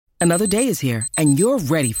Another day is here, and you're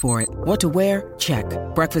ready for it. What to wear? Check.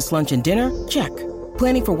 Breakfast, lunch, and dinner? Check.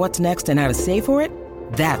 Planning for what's next and how to save for it?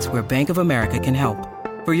 That's where Bank of America can help.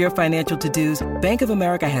 For your financial to-dos, Bank of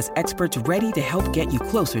America has experts ready to help get you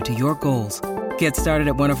closer to your goals. Get started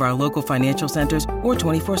at one of our local financial centers or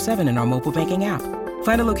 24/7 in our mobile banking app.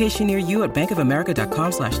 Find a location near you at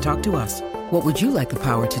bankofamerica.com/talktous. What would you like the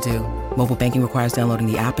power to do? Mobile banking requires downloading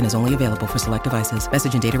the app and is only available for select devices.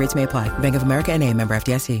 Message and data rates may apply. Bank of America N.A., member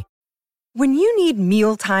FDIC. When you need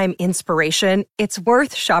mealtime inspiration, it's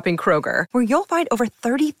worth shopping Kroger, where you'll find over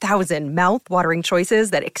 30,000 mouth-watering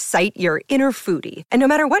choices that excite your inner foodie. And no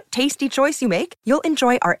matter what tasty choice you make, you'll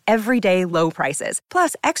enjoy our everyday low prices,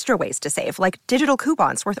 plus extra ways to save, like digital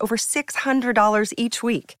coupons worth over $600 each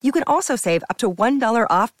week. You can also save up to $1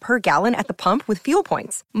 off per gallon at the pump with fuel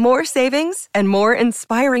points. More savings and more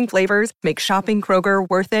inspiring flavors make shopping Kroger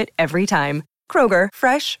worth it every time. Kroger,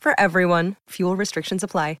 fresh for everyone. Fuel restrictions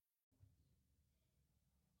apply.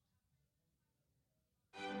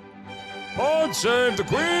 God save the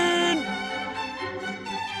Queen!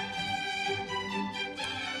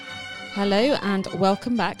 Hello and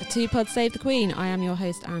welcome back to Pod Save the Queen. I am your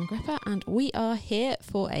host Anne Gripper and we are here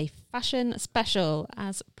for a fashion special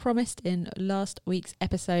as promised in last week's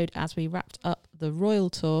episode. As we wrapped up the royal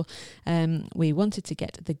tour, we wanted to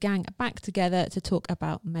get the gang back together to talk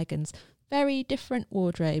about Meghan's very different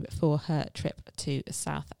wardrobe for her trip to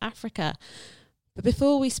South Africa. But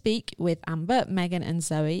before we speak with Amber, Meghan and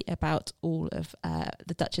Zoe about all of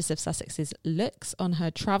the Duchess of Sussex's looks on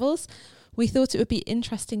her travels, we thought it would be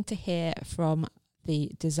interesting to hear from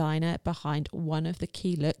the designer behind one of the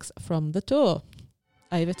key looks from the tour.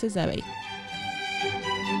 Over to Zoe.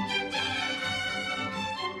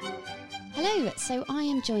 Hello, so I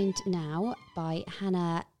am joined now by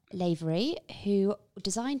Hannah Lavery, who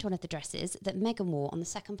designed one of the dresses that Meghan wore on the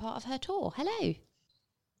second part of her tour. Hello.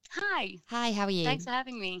 Hi. Hi, how are you? Thanks for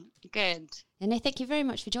having me. Good. And thank you very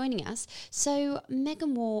much for joining us. So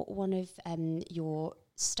Meghan wore one of your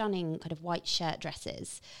stunning kind of white shirt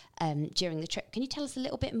dresses during the trip. Can you tell us a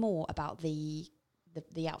little bit more about the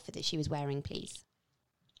outfit that she was wearing, please?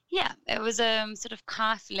 Yeah, it was a sort of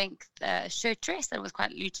calf-length shirt dress that was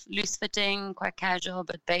quite loose-fitting, quite casual,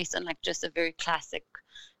 but based on like just a very classic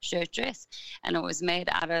shirt dress. And it was made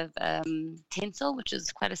out of tencel, which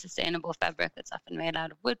is quite a sustainable fabric that's often made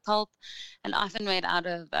out of wood pulp and often made out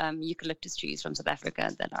of eucalyptus trees from South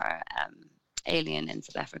Africa that are alien in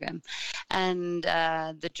South Africa. And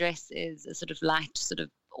the dress is a sort of light, sort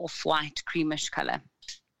of off-white, creamish colour.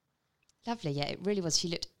 Lovely, yeah, it really was. She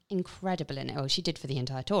looked incredible in it. Oh, she did for the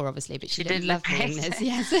entire tour, obviously, but she looked did lovely look in this.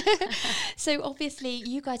 Yes. So obviously,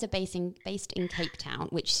 you guys are based in Cape Town,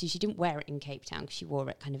 which so she didn't wear it in Cape Town because she wore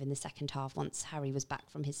it kind of in the second half once Harry was back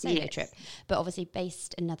from his solo trip. But obviously,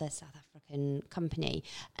 based another South African company.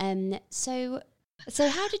 So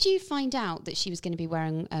how did you find out that she was going to be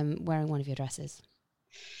wearing one of your dresses?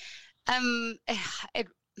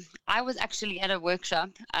 I was actually at a workshop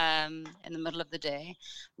in the middle of the day,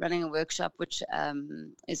 running a workshop which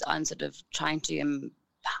is on sort of trying to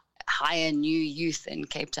hire new youth in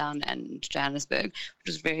Cape Town and Johannesburg, which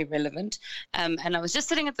was very relevant. And I was just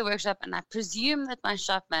sitting at the workshop, and I presume that my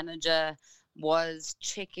shop manager was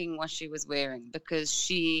checking what she was wearing because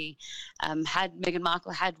she Meghan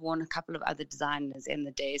Markle had worn a couple of other designers in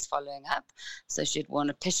the days following up. So she'd worn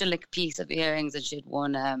a Pishalik piece of earrings and she'd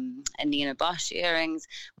worn a Nina Bosch earrings,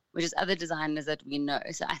 which is other designers that we know.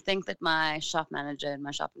 So I think that my shop manager in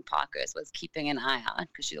my shop in Parkhurst was keeping an eye out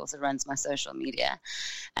because she also runs my social media.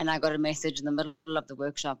 And I got a message in the middle of the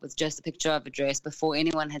workshop with just a picture of a dress before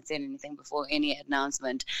anyone had said anything, before any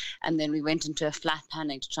announcement. And then we went into a flat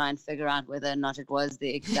panic to try and figure out whether or not it was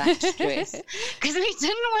the exact dress because we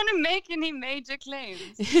didn't want to make any major claims.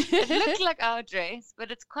 It looked like our dress,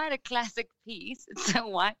 but it's quite a classic piece. It's a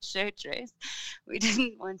white shirt dress. We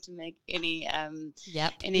didn't want to make any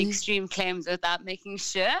extreme claims without making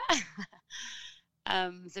sure.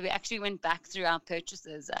 So we actually went back through our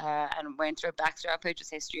purchases and back through our purchase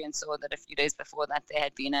history and saw that a few days before that there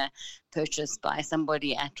had been a purchase by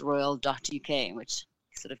somebody at royal.uk, which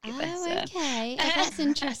sort of give us... okay. That's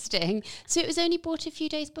interesting. So it was only bought a few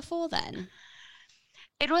days before then?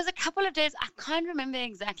 It was a couple of days. I can't remember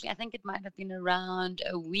exactly. I think it might have been around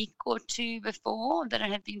a week or two before that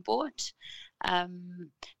it had been bought.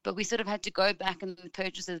 But we sort of had to go back in the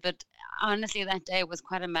purchases. But honestly, that day was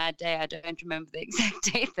quite a mad day. I don't remember the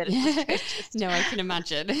exact date that it was purchased. No, I can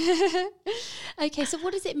imagine. Okay, so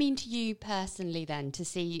what does it mean to you personally then to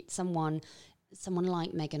see someone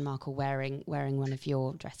like Meghan Markle wearing one of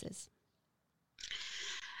your dresses?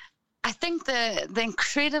 I think the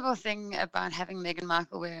incredible thing about having Meghan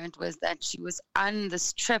Markle wear it was that she was on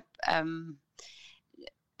this trip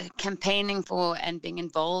campaigning for and being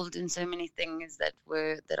involved in so many things that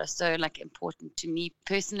are so like important to me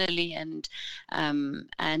personally and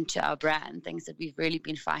to our brand, things that we've really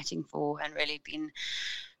been fighting for and really been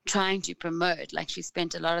trying to promote. Like she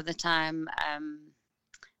spent a lot of the time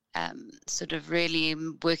sort of really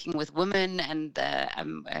working with women and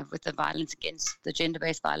with the violence against the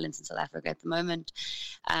gender-based violence in South Africa at the moment.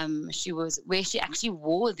 She was where she actually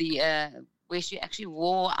wore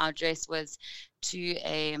our dress was to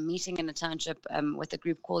a meeting in a township with a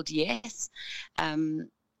group called Yes,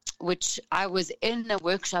 which I was in a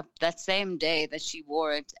workshop that same day that she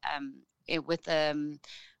wore it with the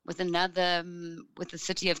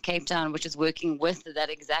city of Cape Town, which is working with that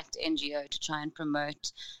exact NGO to try and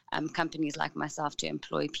promote companies like myself to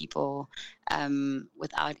employ people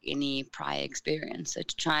without any prior experience. So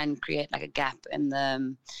to try and create like a gap in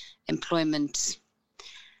the employment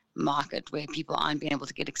market where people aren't being able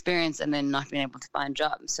to get experience and then not being able to find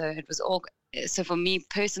jobs. So it was all. So for me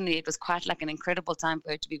personally, it was quite like an incredible time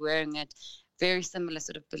for her to be wearing it. Very similar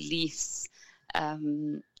sort of beliefs.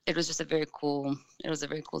 It was just a very cool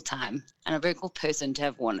time and a very cool person to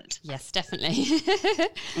have worn it. Yes, definitely.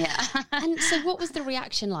 Yeah. And so what was the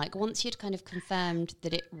reaction like once you'd kind of confirmed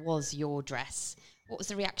that it was your dress? What was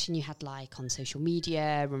the reaction you had like on social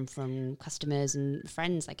media and from customers and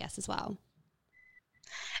friends, I guess, as well?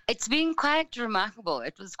 It's been quite remarkable.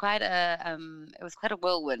 It was quite a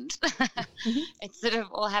whirlwind. It sort of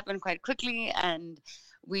all happened quite quickly, and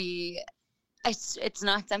it's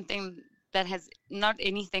not something that has not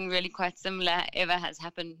anything really quite similar ever has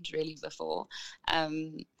happened really before.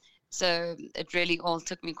 So it really all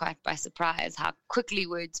took me quite by surprise how quickly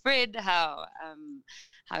word spread, how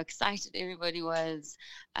excited everybody was,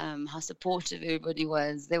 how supportive everybody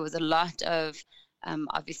was. There was a lot of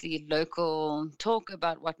obviously local talk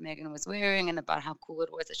about what Meghan was wearing and about how cool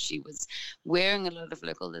it was that she was wearing a lot of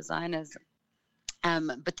local designers.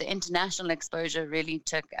 But the international exposure really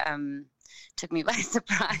took me by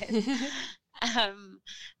surprise.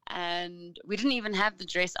 And we didn't even have the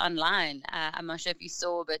dress online. I'm not sure if you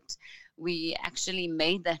saw, but we actually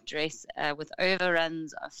made that dress with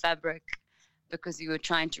overruns of fabric because we were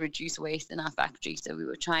trying to reduce waste in our factory. So we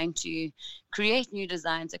were trying to create new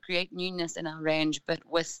designs, or create newness in our range, but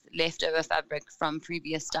with leftover fabric from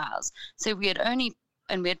previous styles. So we had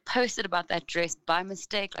posted about that dress by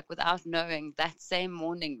mistake, like without knowing, that same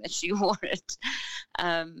morning that she wore it.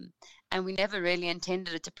 And we never really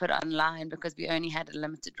intended to put it online because we only had a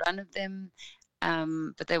limited run of them.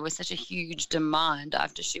 But there was such a huge demand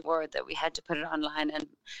after she wore it that we had to put it online, and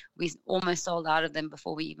we almost sold out of them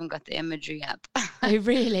before we even got the imagery up. Oh,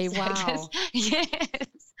 really? So wow. Yes.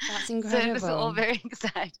 That's incredible. So it was all very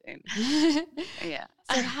exciting. Yeah.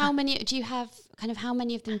 So how many do you have, how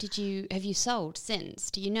many of them have you sold since?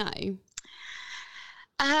 Do you know?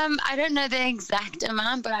 I don't know the exact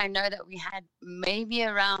amount, but I know that we had maybe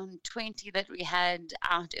around 20 that we had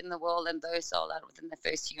out in the world, and those sold out within the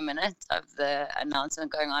first few minutes of the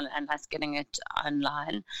announcement going on and us getting it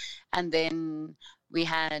online. And then we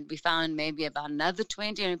found maybe about another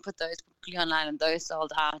 20, and we put those quickly online, and those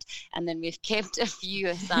sold out. And then we've kept a few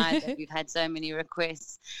aside that we've had so many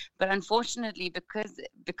requests. But unfortunately, because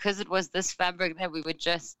it was this fabric that we were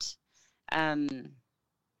just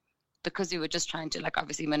because we were just trying to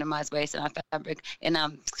obviously minimize waste in our fabric in our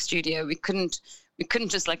studio, we couldn't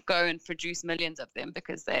just go and produce millions of them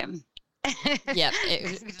because it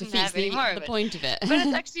defeats the point of it.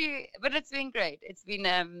 But it's been great. It's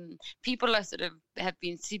been people are have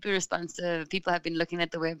been super responsive. People have been looking at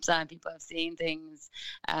the website. People have seen things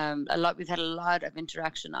we've had a lot of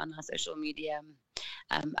interaction on our social media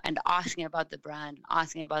and asking about the brand,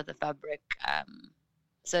 asking about the fabric.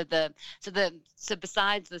 So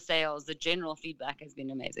besides the sales, the general feedback has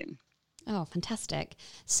been amazing. Oh, fantastic.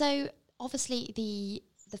 So obviously the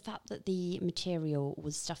fact that the material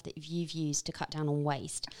was stuff that you've used to cut down on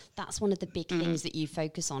waste, that's one of the big things that you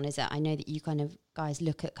focus on, is it? I know that you guys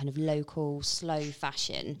look at local, slow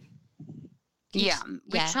fashion. We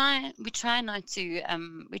try not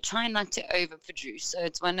to overproduce. So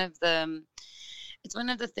it's one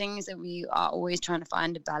of the things that we are always trying to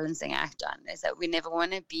find a balancing act on, is that we never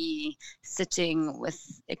want to be sitting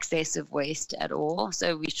with excessive waste at all.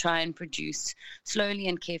 So we try and produce slowly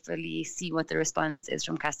and carefully, see what the response is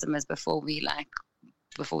from customers before we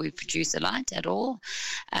produce a lot at all.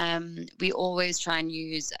 We always try and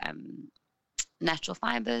use natural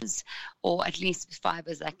fibers, or at least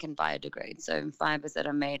fibers that can biodegrade. So fibers that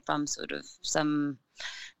are made from some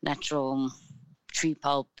natural tree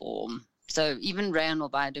pulp or So even rayon will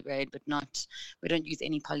biodegrade, but we don't use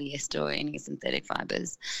any polyester or any synthetic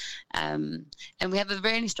fibers. And we have a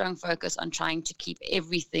very strong focus on trying to keep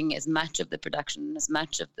everything, as much of the production, as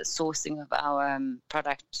much of the sourcing of our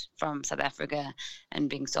product from South Africa and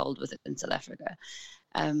being sold within South Africa.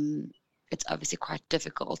 It's obviously quite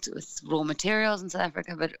difficult with raw materials in South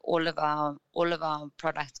Africa, but all of our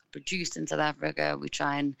products are produced in South Africa. We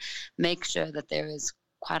try and make sure that there is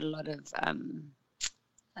quite a lot of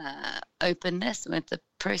openness with the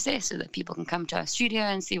process, so that people can come to our studio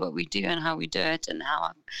and see what we do and how we do it, and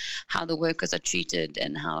how the workers are treated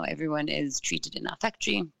and how everyone is treated in our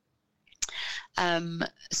factory.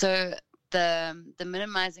 So the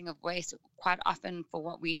minimizing of waste, quite often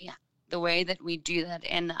the way that we do that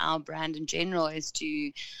in our brand in general is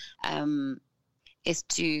to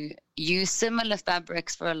use similar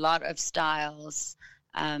fabrics for a lot of styles,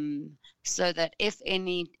 so that if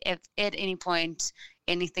at any point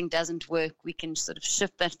anything doesn't work, we can sort of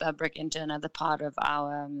shift that fabric into another part of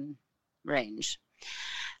our range.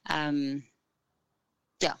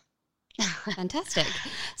 Fantastic.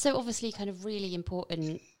 So obviously kind of really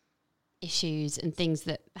important issues and things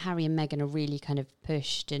that Harry and Meghan are really kind of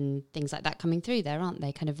pushed, and things like that coming through there, aren't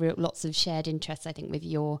they? Kind of lots of shared interests, I think, with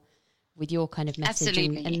your kind of message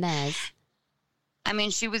and theirs. I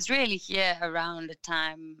mean, she was really here around the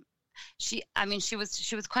time. She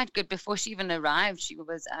was quite good before she even arrived. She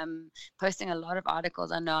was posting a lot of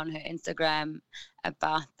articles, I know, on her Instagram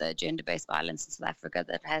about the gender-based violence in South Africa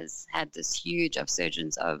that has had this huge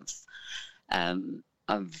upsurgence of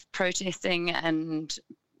protesting and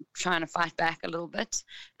trying to fight back a little bit.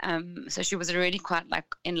 So she was already quite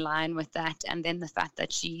in line with that. And then the fact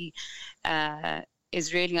that she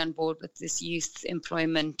is really on board with this youth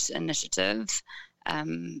employment initiative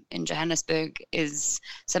in Johannesburg is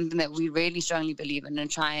something that we really strongly believe in,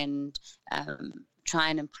 and try and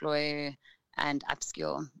employ and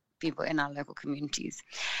upskill people in our local communities.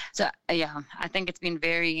 So I think it's been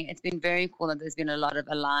very cool that there's been a lot of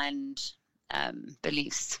aligned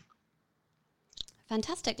beliefs.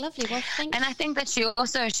 Fantastic, lovely. Well, thank you. And I think that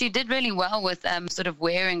she did really well with sort of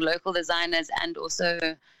wearing local designers, and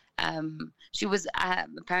also she was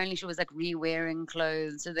apparently re-wearing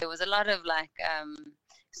clothes. So there was a lot of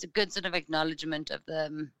it's a good sort of acknowledgement of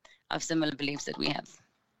similar beliefs that we have.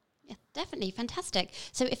 Yeah, definitely. Fantastic.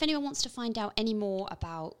 So if anyone wants to find out any more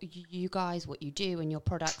about you guys, what you do and your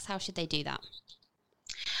products, how should they do that?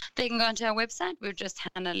 They can go onto our website. We're just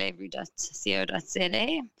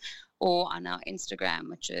hannalavery.co.za, or on our Instagram,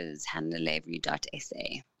 which is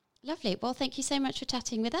hannalavery.sa. Lovely. Well, thank you so much for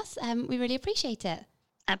chatting with us. We really appreciate it.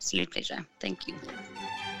 Absolute pleasure. Thank you.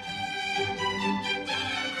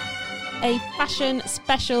 A fashion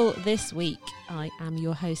special this week. I am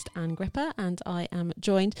your host, Anne Gripper, and I am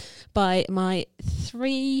joined by my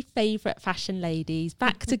 3 favourite fashion ladies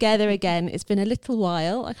back together again. It's been a little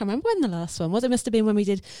while. I can't remember when the last one was. It must have been when we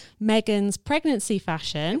did Meghan's pregnancy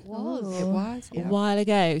fashion. It was. A while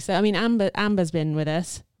ago. So, I mean, Amber's been with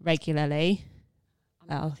us regularly.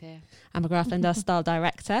 Amber Graffland, our style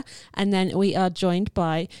director. And then we are joined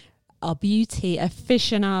by our beauty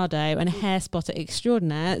aficionado and hair spotter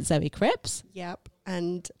extraordinaire, Zoe Cripps. Yep.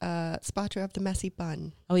 And spotter of the messy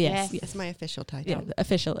bun. Oh, yes. That's my official title. Yeah,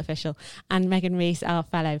 official. And Meghan Rees, our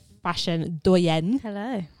fellow fashion doyenne.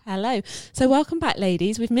 Hello. So welcome back,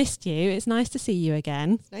 ladies. We've missed you. It's nice to see you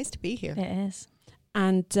again. It's nice to be here. It is.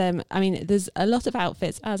 And I mean, there's a lot of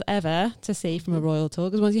outfits as ever to see from a royal tour,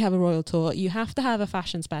 because once you have a royal tour, you have to have a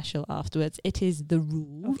fashion special afterwards. It is the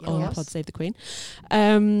rule on Pod Save the Queen.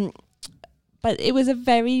 But it was a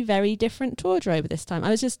very, very different tourdrobe this time.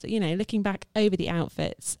 I was just, looking back over the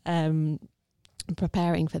outfits and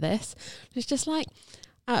preparing for this. It was just out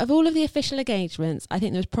of all of the official engagements, I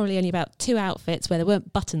think there was probably only about 2 outfits where there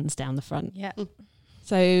weren't buttons down the front. Yeah.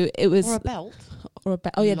 So it was... Or a belt. Oh,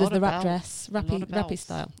 yeah, there's the wrap dress, rappy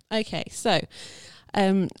style. Okay, so,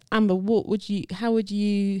 Amber, how would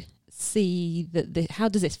you see how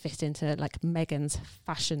does this fit into Meghan's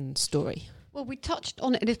fashion story? Well, we touched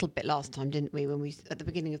on it a little bit last time, didn't we, when we at the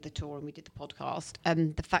beginning of the tour and we did the podcast.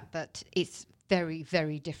 The fact that it's very,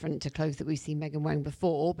 very different to clothes that we've seen Meghan wearing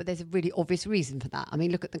before, but there's a really obvious reason for that. I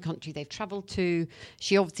mean, look at the country they've travelled to.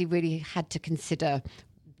 She obviously really had to consider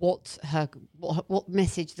what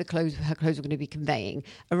message her clothes were going to be conveying.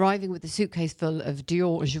 Arriving with a suitcase full of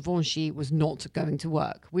Dior and Givenchy was not going to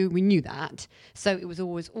work. We knew that. So it was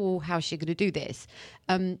always, how's she going to do this?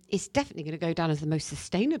 It's definitely going to go down as the most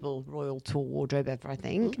sustainable royal tour wardrobe ever, I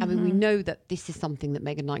think. Mm-hmm. I mean, we know that this is something that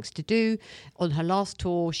Meghan likes to do. On her last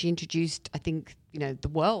tour, she introduced, I think, the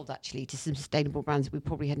world actually to some sustainable brands that we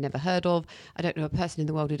probably had never heard of. I don't know a person in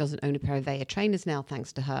the world who doesn't own a pair of Veya trainers now,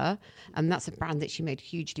 thanks to her. And that's a brand that she made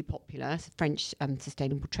hugely popular. It's a French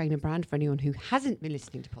sustainable trainer brand for anyone who hasn't been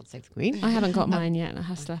listening to Pod Save the Queen. I haven't got mine yet, and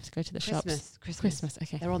I still have to go to the shops. Christmas.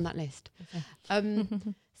 Okay. They're on that list. Okay.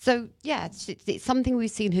 So, yeah, it's something we've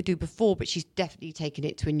seen her do before, but she's definitely taken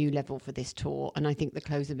it to a new level for this tour. And I think the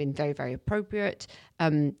clothes have been very, very appropriate.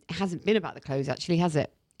 It hasn't been about the clothes, actually, has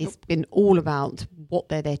it? It's been all about what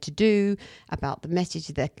they're there to do, about the message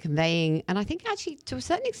they're conveying. And I think actually, to a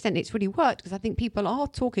certain extent, it's really worked because I think people are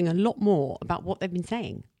talking a lot more about what they've been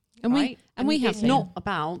saying. And right? we have it's not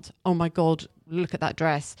about, oh my God, look at that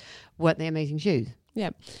dress. Weren't they amazing shoes?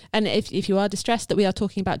 Yeah. And if you are distressed that we are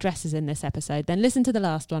talking about dresses in this episode, then listen to the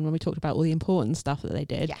last one when we talked about all the important stuff that they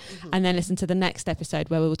did. Yeah. And then listen to the next episode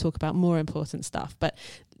where we will talk about more important stuff. But,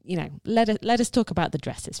 let us talk about the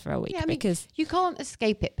dresses for a week. Yeah, because you can't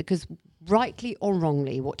escape it because rightly or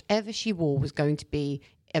wrongly, whatever she wore was going to be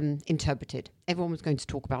interpreted. Everyone was going to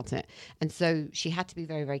talk about it. And so she had to be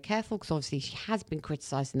very, very careful because obviously she has been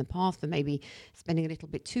criticised in the past for maybe spending a little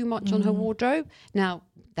bit too much on her wardrobe. Now,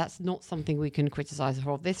 that's not something we can criticise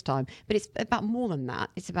her of this time, but it's about more than that.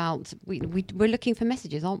 It's about, we're looking for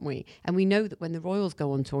messages, aren't we? And we know that when the royals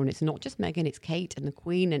go on tour, and it's not just Meghan, it's Kate and the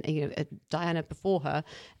Queen and Diana before her,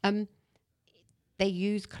 they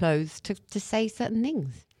use clothes to say certain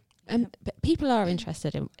things. But people are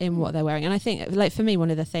interested in what they're wearing. And I think, like, for me, one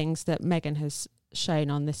of the things that Meghan has shown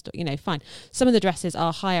on this, fine. Some of the dresses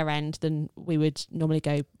are higher end than we would normally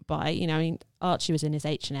go by. Archie was in his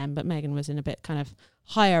H&M, but Meghan was in a bit kind of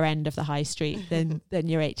higher end of the high street than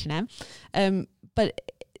your H&M. But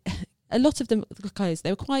a lot of the clothes,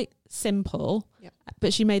 they were quite simple,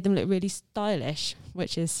 but she made them look really stylish,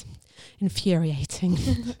 which is infuriating.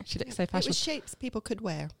 She looks so fashionable. It was shapes people could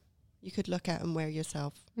wear. You could look at and wear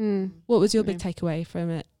yourself. What was your big takeaway from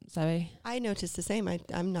it, Zoe? I noticed the same.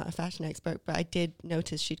 I'm not a fashion expert, but I did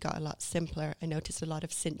notice she'd got a lot simpler. I noticed a lot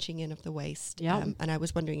of cinching in of the waist. And I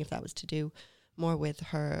was wondering if that was to do more with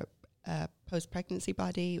her post-pregnancy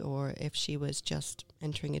body or if she was just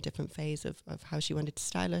entering a different phase of how she wanted to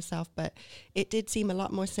style herself. But it did seem a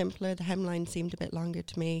lot more simpler. The hemline seemed a bit longer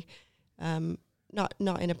to me. Not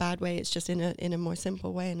in a bad way. It's just in a more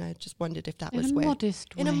simple way, and I just wondered if that was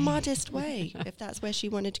in a modest way, if that's where she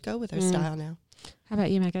wanted to go with her style now. How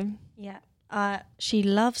about you, Meghan? Yeah, she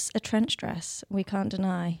loves a trench dress. We can't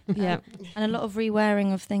deny. Yeah, and a lot of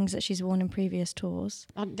re-wearing of things that she's worn in previous tours,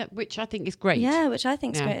 which I think is great. Yeah, which I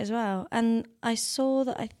think is great as well. And I saw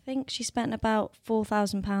that I think she spent about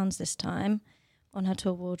 £4,000 this time on her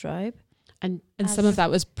tour wardrobe. And some of that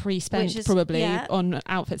was pre-spent probably on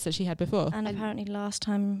outfits that she had before. And apparently last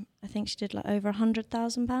time, I think she did like over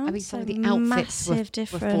 £100,000. I mean, some of the outfits were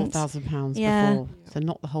 £4,000 before, so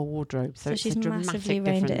not the whole wardrobe. So it's she's a dramatic massively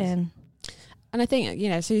reined it in. And I think,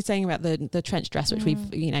 so you're saying about the trench dress, which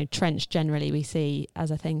we've, trench generally we see as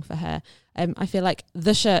a thing for her. I feel like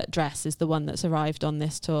the shirt dress is the one that's arrived on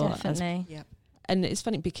this tour. Definitely. And it's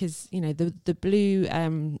funny because, the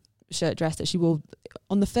blue shirt dress that she wore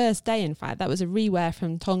on the first day, in fact, that was a rewear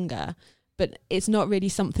from Tonga, but it's not really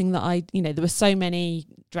something that there were so many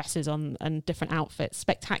dresses on and different outfits,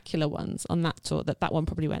 spectacular ones on that tour, that one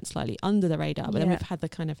probably went slightly under the radar. But then we've had the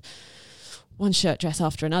kind of one shirt dress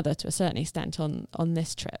after another to a certain extent on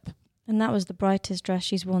this trip. And that was the brightest dress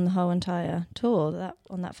she's worn the whole entire tour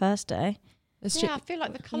on that first day. I feel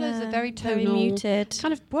like the colours are very tonal, very muted.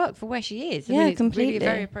 Kind of work for where she is. It's completely. Really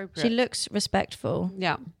very appropriate. She looks respectful.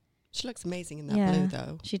 Yeah. She looks amazing in that blue,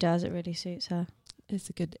 though. She does. It really suits her.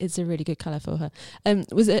 It's a really good colour for her. Have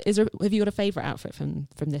you got a favourite outfit from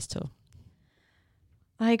this tour?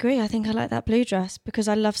 I agree. I think I like that blue dress because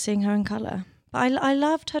I love seeing her in colour. But I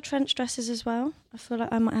loved her trench dresses as well. I feel like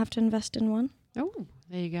I might have to invest in one. Oh,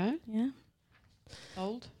 there you go. Yeah.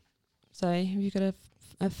 Bold. So have you got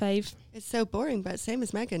a fave? It's so boring, but same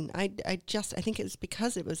as Meghan. I think it was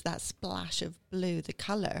because it was that splash of blue, the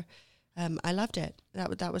colour. I loved it.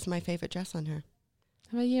 That was my favourite dress on her.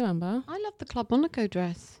 How about you, Amber? I love the Club Monaco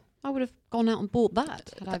dress. I would have gone out and bought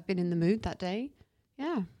that had I been in the mood that day.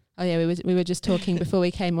 Yeah. Oh yeah, we were just talking before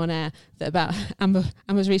we came on air that about Amber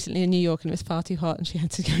was recently in New York and it was far too hot and she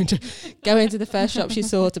had to go into the first shop she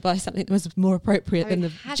saw to buy something that was more appropriate than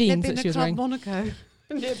the jeans that she was wearing. Club Monaco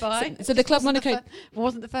nearby. So the Club Monaco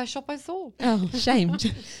wasn't the first shop I saw. Oh, shame.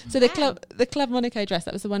 So the Club Monaco dress,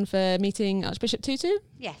 that was the one for meeting Archbishop Tutu?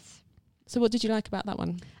 Yes. So what did you like about that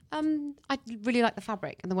one? I really like the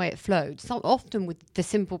fabric and the way it flowed. So often with the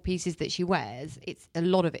simple pieces that she wears, a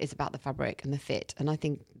lot of it is about the fabric and the fit. And I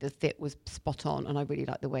think the fit was spot on, and I really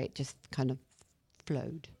like the way it just kind of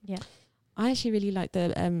flowed. Yeah. I actually really like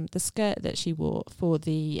the skirt that she wore for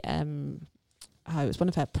the it was one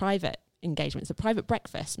of her private engagements, a private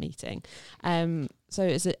breakfast meeting. So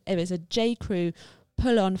it was a J. Crew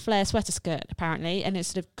pull-on flare sweater skirt apparently, and it's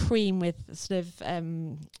sort of cream with sort of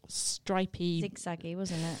stripy, zigzaggy,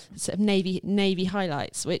 wasn't it? Sort of navy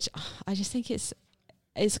highlights, which I just think it's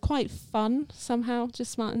quite fun somehow.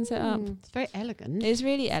 Just smartens it up. It's very elegant. It's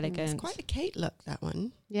really elegant. It's quite a Kate look, that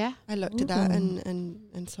one. Yeah, I looked at that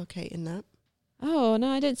and saw Kate in that. Oh no,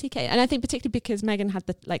 I don't see Kate, and I think particularly because Meghan had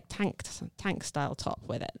the like tank style top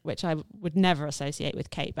with it, which I would never associate with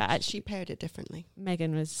Kate. But actually, she paired it differently.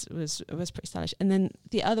 Meghan was pretty stylish. And then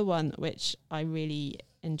the other one, which I really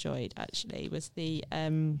enjoyed actually, was the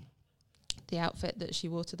outfit that she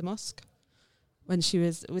wore to the mosque when she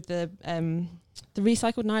was with the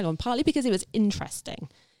recycled nylon. Partly because it was interesting,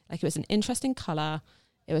 like it was an interesting colour,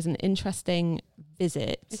 it was an interesting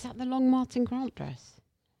visit. Is that the long Martin Grant dress?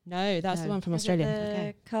 No, that's the one from Australia.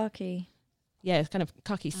 The khaki. Yeah, it's kind of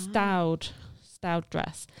khaki styled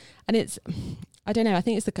dress, and it's, I don't know. I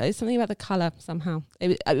think it's something about the colour somehow.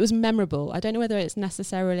 It was memorable. I don't know whether it's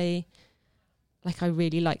necessarily like I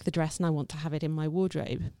really like the dress and I want to have it in my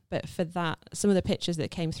wardrobe, but for that, some of the pictures that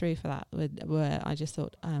came through for that were I just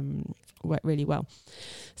thought worked really well.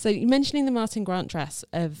 So mentioning the Martin Grant dress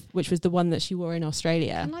which was the one that she wore in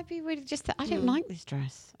Australia. Can I be really just that I don't like this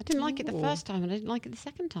dress. I didn't like it the first time and I didn't like it the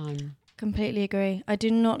second time. Completely agree. I do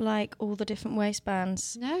not like all the different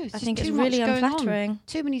waistbands. No, I think it's really unflattering.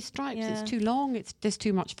 Too many stripes. Yeah. It's too long. There's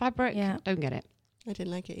too much fabric. Yeah. Don't get it. I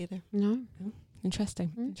didn't like it either. No.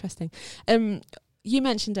 Interesting. You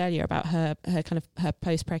mentioned earlier about her kind of her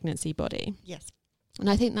post-pregnancy body. Yes. And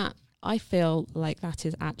I feel like that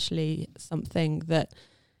is actually something that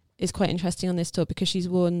is quite interesting on this tour, because she's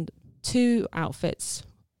worn two outfits.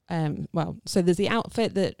 So there's the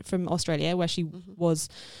outfit that from Australia where she was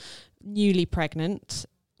newly pregnant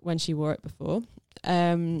when she wore it before.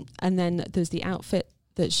 And then there's the outfit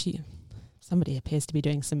that somebody appears to be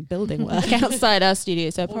doing some building work outside our studio.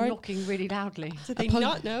 So or knocking really loudly. Do they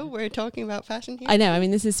not know we're talking about fashion here? I know. I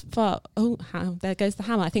mean, this is far. Oh, there goes the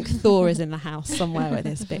hammer. I think Thor is in the house somewhere with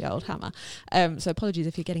this big old hammer. So apologies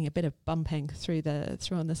if you're getting a bit of bumping through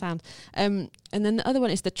on the sound. And then the other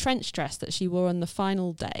one is the trench dress that she wore on the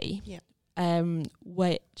final day. Yeah.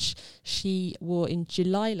 Which she wore in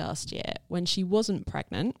July last year when she wasn't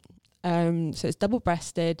pregnant. So it's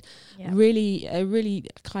double-breasted. Yeah. Really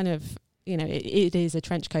kind of. You know, it is a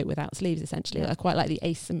trench coat without sleeves, essentially. Yeah. I quite like the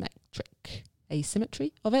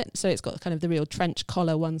asymmetry of it. So it's got kind of the real trench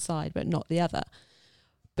collar one side, but not the other.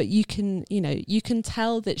 But you can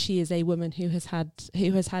tell that she is a woman who has had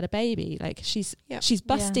a baby. Like she's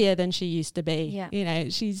bustier than she used to be. Yeah. You know,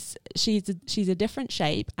 she's a different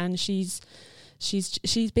shape, and she's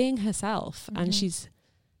being herself, and she's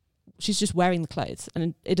just wearing the clothes,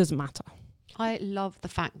 and it doesn't matter. I love the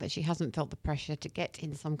fact that she hasn't felt the pressure to get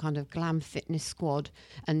in some kind of glam fitness squad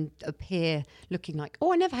and appear looking like,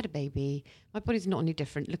 oh, I never had a baby. My body's not any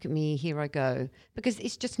different. Look at me. Here I go. Because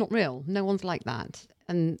it's just not real. No one's like that.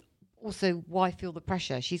 And also, why feel the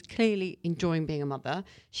pressure? She's clearly enjoying being a mother.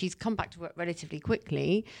 She's come back to work relatively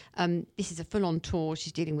quickly. This is a full-on tour.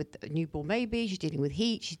 She's dealing with a newborn baby. She's dealing with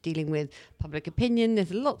heat. She's dealing with public opinion.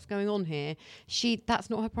 There's lots going on here. That's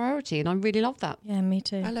not her priority, and I really love that. Yeah, me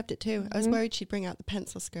too. I loved it too. I was worried she'd bring out the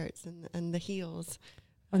pencil skirts and the heels.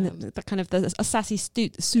 And the kind of a sassy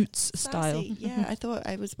suits style. Yeah,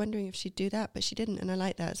 I was wondering if she'd do that, but she didn't, and I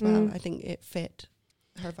like that as well. I think it fit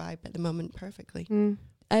her vibe at the moment perfectly.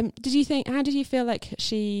 How did you feel like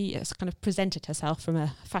she kind of presented herself from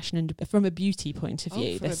a fashion and from a beauty point of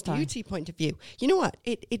view this time? From a beauty point of view. You know what?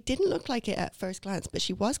 It didn't look like it at first glance, but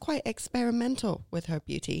she was quite experimental with her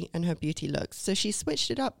beauty and her beauty looks. So she switched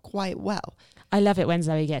it up quite well. I love it when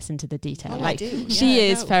Zoe gets into the detail. I do. She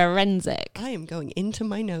is forensic. I am going into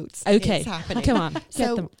my notes. Okay. It's happening. Come on.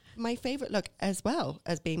 So my favourite look, as well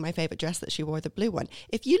as being my favourite dress that she wore, the blue one,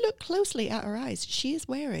 if you look closely at her eyes, she is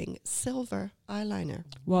wearing silver eyeliner.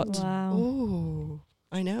 What? Wow. Oh,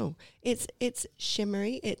 I know. It's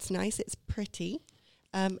shimmery, it's nice, it's pretty.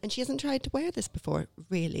 And she hasn't tried to wear this before,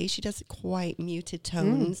 really. She does quite muted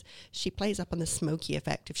tones. She plays up on the smoky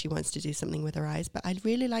effect if she wants to do something with her eyes. But I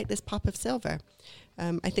really like this pop of silver.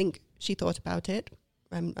 I think she thought about it.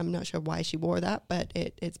 I'm not sure why she wore that, but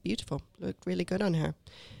it's beautiful. Looked really good on her.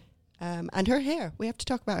 And her hair. We have to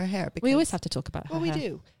talk about her hair. We always have to talk about her hair. Well, we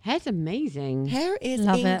do. Hair's amazing. Hair is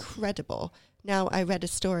incredible. Now, I read a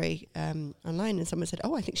story online and someone said,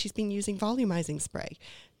 I think she's been using volumizing spray.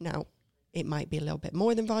 Now, it might be a little bit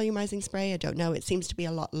more than volumizing spray. I don't know. It seems to be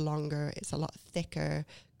a lot longer. It's a lot thicker.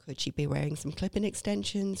 Could she be wearing some clip-in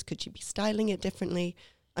extensions? Could she be styling it differently?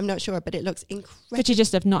 I'm not sure, but it looks incredible. Could she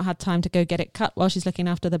just have not had time to go get it cut while she's looking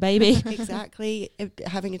after the baby? Exactly.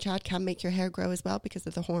 Having a child can make your hair grow as well because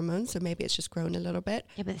of the hormones, so maybe it's just grown a little bit.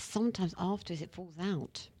 Yeah, but sometimes afterwards it falls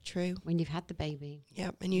out. True. When you've had the baby.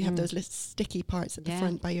 Yeah, and you have those little sticky parts at the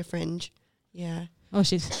front by your fringe. Yeah. Oh,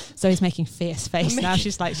 Zoe's making fierce face now.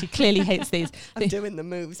 She's like, she clearly hates these. I'm doing the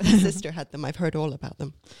moves. My sister had them. I've heard all about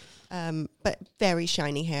them. But very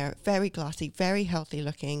shiny hair, very glossy, very healthy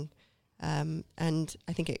looking. And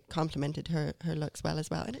I think it complemented her looks well as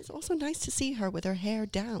well. And it's also nice to see her with her hair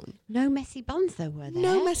down. No messy buns though, were there?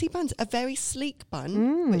 No messy buns. A very sleek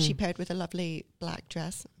bun, which she paired with a lovely black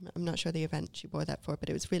dress. I'm not sure the event she wore that for, but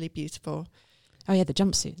it was really beautiful. Oh yeah, the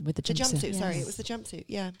jumpsuit. Yes. Sorry, it was the jumpsuit,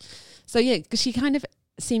 yeah. So yeah, because she kind of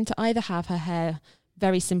seemed to either have her hair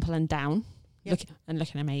very simple and down,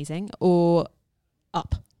 looking amazing, or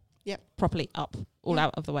up. Yep. Properly up, all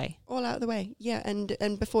out of the way. All out of the way, yeah.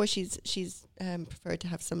 And before she's preferred to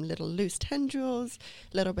have some little loose tendrils,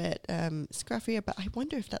 a little bit scruffier, but I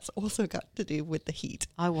wonder if that's also got to do with the heat.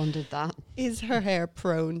 I wondered that. Is her hair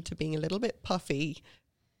prone to being a little bit puffy?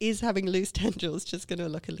 Is having loose tendrils just going to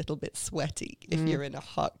look a little bit sweaty if you're in a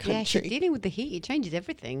hot country? Yeah, she's dealing with the heat. It changes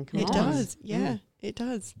everything. It does, yeah, it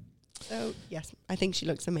does. So, yes, I think she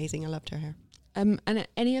looks amazing. I loved her hair. And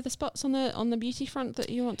any other spots on the beauty front that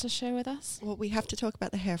you want to share with us? Well, we have to talk about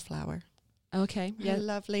the hair flower. Okay, Her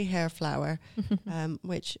lovely hair flower,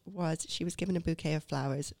 which was, she was given a bouquet of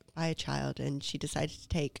flowers by a child, and she decided to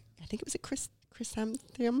take, I think it was a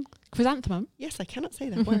chrysanthemum. Chrysanthemum? Yes, I cannot say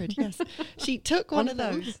that word, yes. She took one of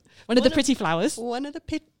those. One of the pretty flowers. One of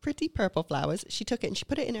the pretty purple flowers. She took it and she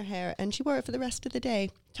put it in her hair, and she wore it for the rest of the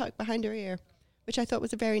day, tucked behind her ear, which I thought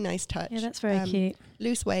was a very nice touch. Yeah, that's very cute.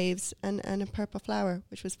 Loose waves and a purple flower,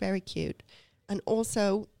 which was very cute. And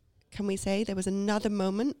also, can we say there was another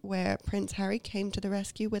moment where Prince Harry came to the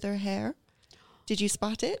rescue with her hair? Did you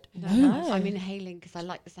spot it? No. I'm inhaling because I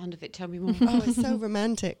like the sound of it. Tell me more. Oh, it's so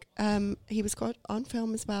romantic. He was caught on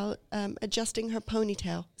film as well, adjusting her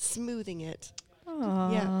ponytail, smoothing it.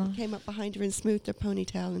 Aww. Yeah, he came up behind her and smoothed her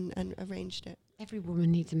ponytail and arranged it. Every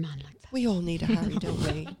woman needs a man like that. We all need a Harry, don't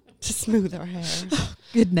we? To smooth our hair.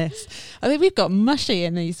 Goodness. I think we've got mushy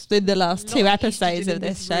in the last two episodes of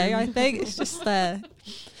this show. I think it's just there.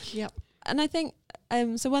 Yep. And I think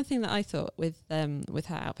so one thing that I thought with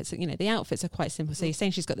her outfits, the outfits are quite simple. So you're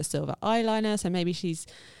saying she's got the silver eyeliner, so maybe she's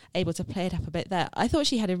able to play it up a bit there. I thought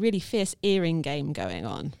she had a really fierce earring game going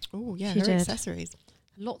on. Oh yeah, she her did. accessories.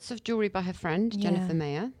 Lots of jewellery by her friend, Jennifer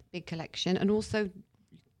Mayer, big collection, and also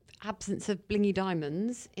absence of blingy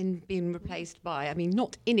diamonds in being replaced by,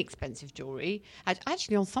 not inexpensive jewellery.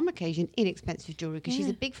 Actually, on some occasion, inexpensive jewellery, because she's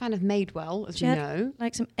a big fan of Madewell, as she we had know.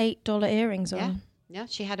 Like some $8 earrings on. Yeah,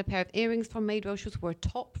 she had a pair of earrings from Madewell. She also wore a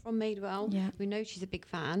top from Madewell. Yeah. We know she's a big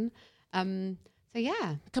fan. So, yeah.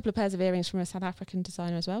 A couple of pairs of earrings from a South African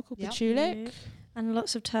designer as well, called Pachulik. And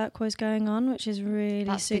lots of turquoise going on, which is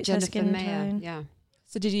really suits her skin tone. Yeah.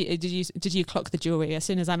 So did you clock the jewellery as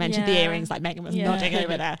soon as I mentioned the earrings? Like Meghan was nodding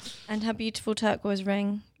over there. And her beautiful turquoise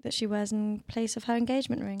ring that she wears in place of her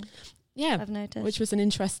engagement ring. Yeah, I've noticed. Which was an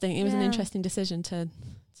interesting decision to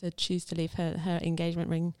choose to leave her engagement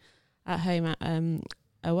ring at home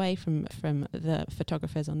away from the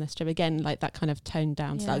photographers on this trip. Again, like that kind of toned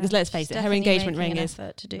down style. Because let's face it, her engagement ring is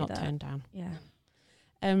not toned down. Yeah.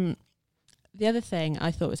 The other thing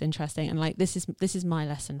I thought was interesting, and like this is my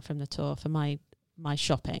lesson from the tour for my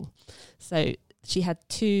shopping. So she had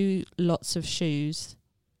 2 lots of shoes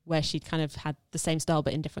where she'd kind of had the same style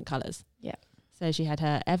but in different colours. Yeah. So she had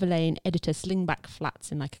her Everlane Editor slingback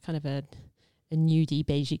flats in like a kind of a nudie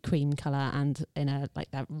beigey cream colour and in a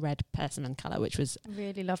like that red persimmon colour, which was... I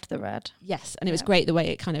really loved the red. Yes, and it was great the way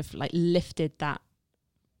it kind of like lifted that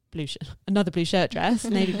another blue shirt dress,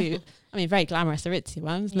 navy blue. Very glamorous, the ritzy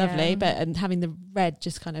one, was lovely, and having the red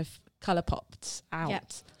just kind of colour popped out.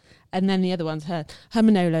 Yep. And then the other one's her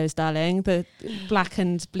Manolos, darling, the black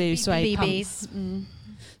and blue suede pumps.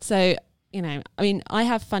 So, I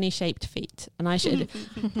have funny shaped feet, and I should...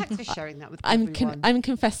 Thanks for sharing that with everyone. I'm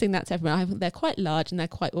confessing that to everyone. They're quite large and they're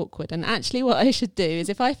quite awkward. And actually what I should do is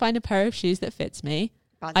if I find a pair of shoes that fits me...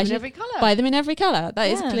 Buy them in every colour. Buy them in every colour. That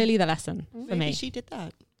is clearly the lesson for me. She did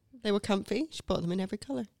that. They were comfy. She bought them in every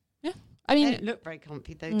colour. Yeah. They don't look very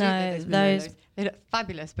comfy though. No, those they look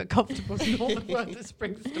fabulous, but comfortable is not the word that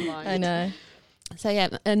springs to mind. I know. So yeah,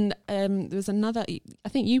 and there was another. I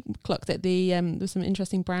think you clocked it. There was some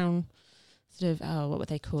interesting brown sort of. What were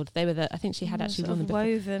they called? They were I think she had actually sort of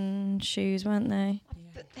woven shoes, weren't they?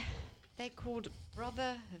 Yeah. They're called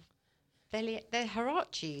They're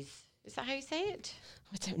Huaraches. Is that how you say it?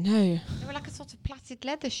 I don't know. They were like a sort of plaited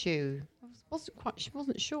leather shoe. She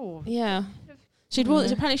wasn't sure. Yeah.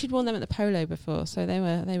 Apparently she'd worn them at the polo before, so they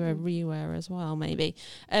were a rewear as well, maybe.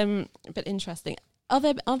 But interesting. Are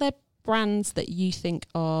there brands that you think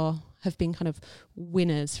have been kind of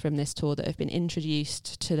winners from this tour that have been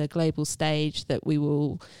introduced to the global stage that we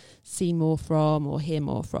will see more from or hear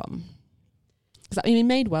more from? Because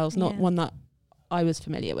Madewell's not one that I was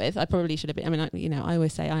familiar with. I probably should have been. I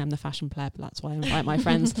always say I am the fashion pleb. That's why I invite my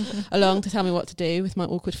friends along to tell me what to do with my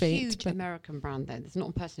awkward feet. Huge American brand, though. There's not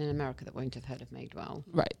a person in America that won't have heard of Madewell.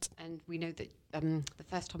 Right. And we know that the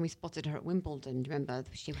first time we spotted her at Wimbledon, do you remember?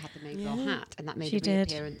 She had the Madewell hat, and that made a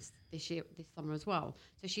reappearance this summer as well.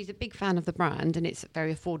 So she's a big fan of the brand, and it's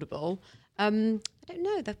very affordable. I don't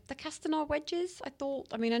know, the Castanar wedges, I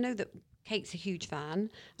know that Kate's a huge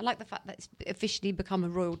fan. I like the fact that it's officially become a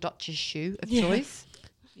Royal Duchess shoe of choice.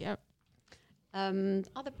 Yep.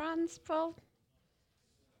 Other brands, well,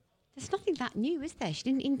 there's nothing that new, is there? She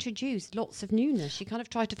didn't introduce lots of newness. She kind of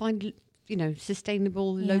tried to find,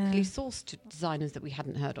 sustainable, locally sourced designers that we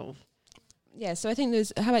hadn't heard of. Yeah, so I think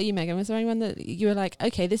how about you, Meghan? Was there anyone that you were like,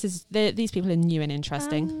 okay, these people are new and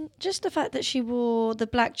interesting? Just the fact that she wore the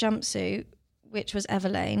black jumpsuit, which was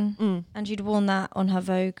Everlane, and she'd worn that on her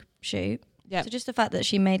Vogue shoot. Yeah. So just the fact that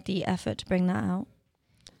she made the effort to bring that out.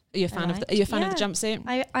 Are you a fan of the jumpsuit?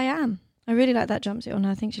 I am. I really like that jumpsuit on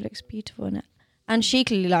her. I think she looks beautiful in it. And she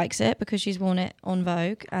clearly likes it because she's worn it on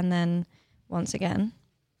Vogue and then once again.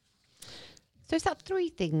 So is that 3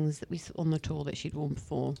 things that we saw on the tour that she'd worn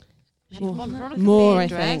before? More, I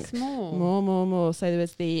think. More. So there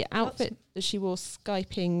was the outfit that she wore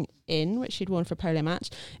Skyping in, which she'd worn for a polo match.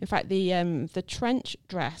 In fact, the trench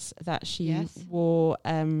dress that she wore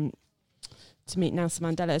to meet Nelson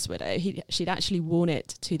Mandela's widow, she'd actually worn it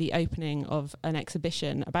to the opening of an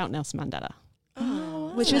exhibition about Nelson Mandela,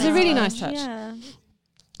 which was a really nice touch. Yeah.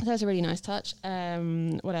 That was a really nice touch.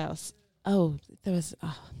 What else? Oh, there was...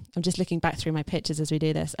 I'm just looking back through my pictures as we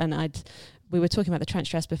do this, and we were talking about the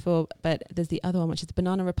trench dress before, but there's the other one, which is the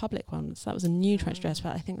Banana Republic one. So that was a new trench dress,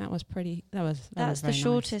 but I think that was pretty. That's the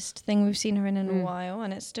shortest thing we've seen her in a while,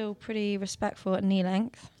 and it's still pretty respectful at knee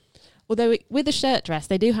length. Although with the shirt dress,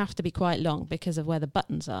 they do have to be quite long because of where the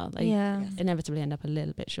buttons are. They inevitably end up a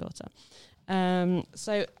little bit shorter.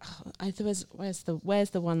 So where's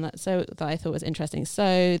the one that I thought was interesting?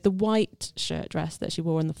 So the white shirt dress that she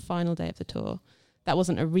wore on the final day of the tour. That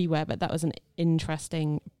wasn't a rewear, but that was an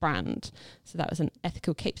interesting brand. So that was an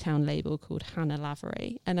ethical Cape Town label called Hannah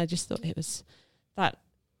Lavery. And I just thought it was that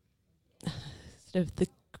sort of the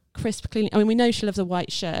crisp, clean. We know she loves a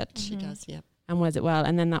white shirt. She does, yeah. And wears it well.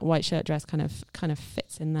 And then that white shirt dress kind of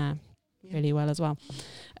fits in there really well as well.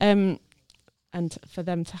 And for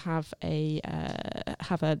them to have an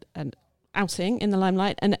outing in the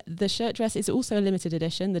limelight, and the shirt dress is also a limited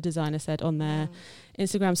edition, the designer said on their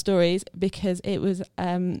Instagram stories, because it was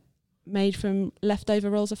made from leftover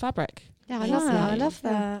rolls of fabric. I love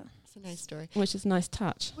that. It's a nice story, which is a nice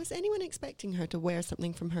touch. Was anyone expecting her to wear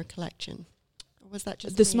something from her collection, or was that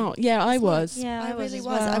just the smart? I was. Yeah, I really was.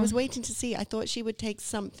 Well. I was waiting to see. I thought she would take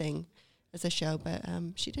something as a show, but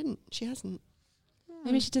she didn't. She hasn't.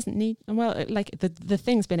 Maybe she doesn't need. Well, like the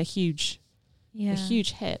thing's been a huge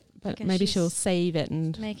hit. But maybe she'll save it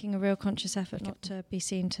and... Making a real conscious effort not to be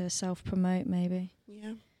seen to self-promote, maybe.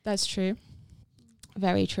 Yeah. That's true.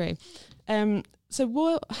 Very true.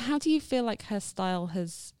 So how do you feel like her style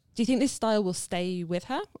has... Do you think this style will stay with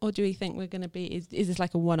her? Or do you think we're going to be... Is this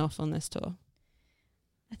like a one-off on this tour?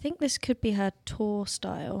 I think this could be her tour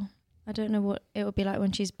style. I don't know what it will be like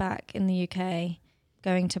when she's back in the UK,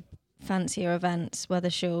 going to fancier events,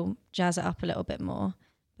 whether she'll jazz it up a little bit more.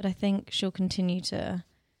 But I think she'll continue to...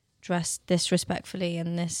 dress this respectfully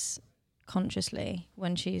and this consciously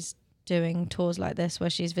when she's doing tours like this where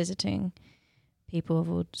she's visiting people of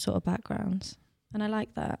all sort of backgrounds, and I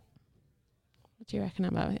like that. What do you reckon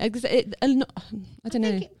about it? I don't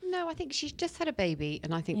know. I think she's just had a baby,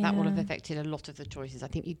 and I think that will have affected a lot of the choices. I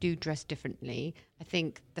think you do dress differently. I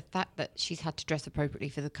think the fact that she's had to dress appropriately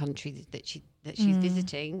for the country that she's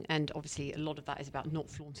visiting, and obviously a lot of that is about not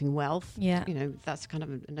flaunting wealth. Yeah, that's kind of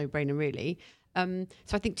a no-brainer, really.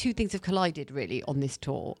 So I think 2 things have collided really on this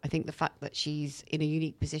tour. I think the fact that she's in a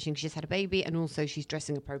unique position, she's had a baby, and also she's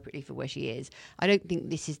dressing appropriately for where she is. I don't think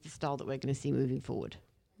this is the style that we're going to see moving forward.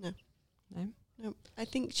 No. I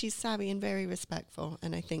think she's savvy and very respectful,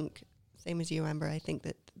 and I think, same as you, Amber, I think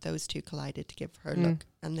that those 2 collided to give her look.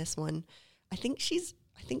 And this one, I think she's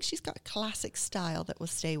got a classic style that will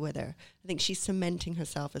stay with her. I think she's cementing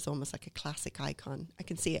herself as almost like a classic icon. I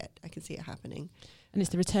can see it happening. And it's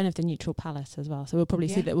the return of the neutral palette as well. So we'll probably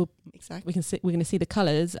see that we're going to see the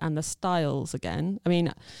colours and the styles again. I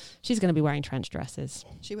mean, she's going to be wearing trench dresses.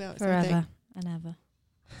 She will. Forever and ever.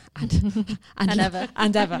 and ever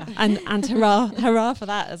and hurrah for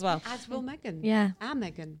that as well. As will Meghan. Yeah. Our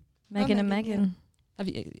Meghan. Meghan and Meghan. Have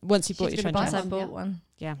you, once you bought your trench Once coat? I bought one.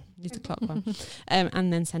 Yeah, use the clock one.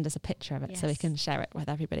 And then send us a picture of it so we can share it with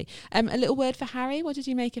everybody. A little word for Harry. What did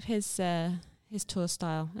you make of his tour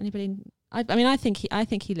style? Anybody? I mean, I think he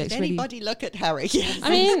looks Did really. anybody look at Harry? Yes. I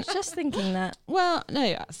mean, just thinking that. Well,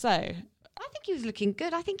 no. So I think he was looking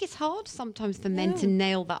good. I think it's hard sometimes for men to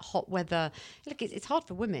nail that hot weather. Look, it's hard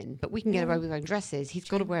for women, but we can get away with wearing dresses. He's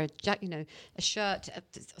got to wear a shirt. At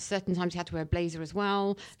certain times he had to wear a blazer as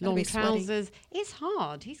well, long trousers. Sweaty. It's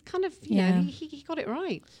hard. He's kind of, you know, he got it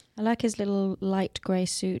right. I like his little light grey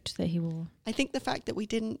suit that he wore. I think the fact that we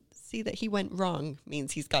didn't see that he went wrong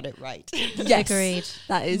means he's got it right. Yes, agreed.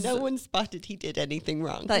 That is no one spotted he did anything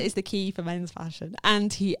wrong. That is the key for men's fashion,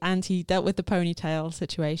 and he dealt with the ponytail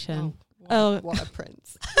situation. What a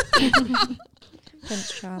prince.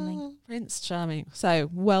 Prince Charming. Prince Charming. So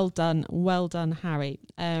well done, Harry.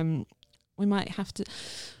 We might have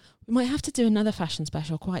to do another fashion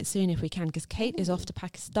special quite soon if we can, because Kate is off to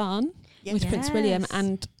Pakistan with Prince William,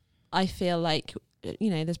 and I feel like, you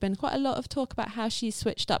know, there's been quite a lot of talk about how she's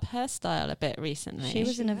switched up her style a bit recently. She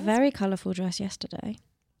was in a very colourful dress yesterday.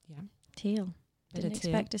 Yeah. Teal. Didn't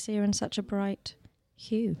expect to see her in such a bright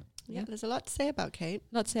hue. Yeah, there's a lot to say about Kate.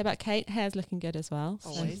 Hair's looking good as well.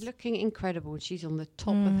 Always. She's looking incredible. She's on the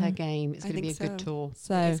top of her game. It's going to be a good tour.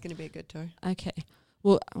 So it's going to be a good tour. Okay.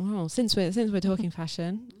 Well, since we're talking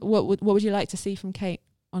fashion, what would you like to see from Kate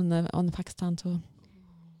on the Pakistan tour?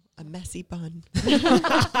 A messy bun.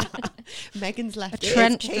 Meghan's left. A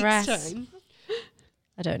trench dress. Turn.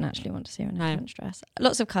 I don't actually want to see her in a trench dress.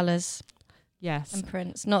 Lots of colours. Yes. And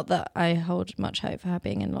prints. Not that I hold much hope for her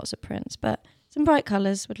being in lots of prints, but some bright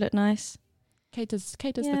colours would look nice. Kate does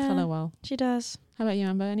the colour well. She does. How about you,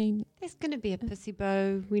 Amber? There's going to be a pussy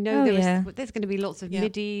bow. We know there's going to be lots of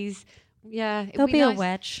middies. Yeah. There'll be a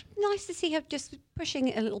wedge. Nice to see her just pushing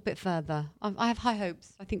it a little bit further. I have high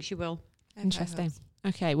hopes. I think she will. Interesting.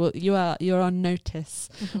 Okay, well, you're on notice.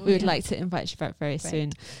 We would like to invite you back very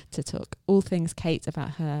soon to talk all things Kate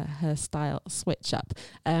about her style switch up.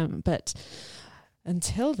 But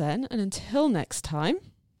until then, and until next time,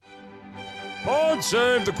 God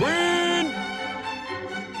save the Queen!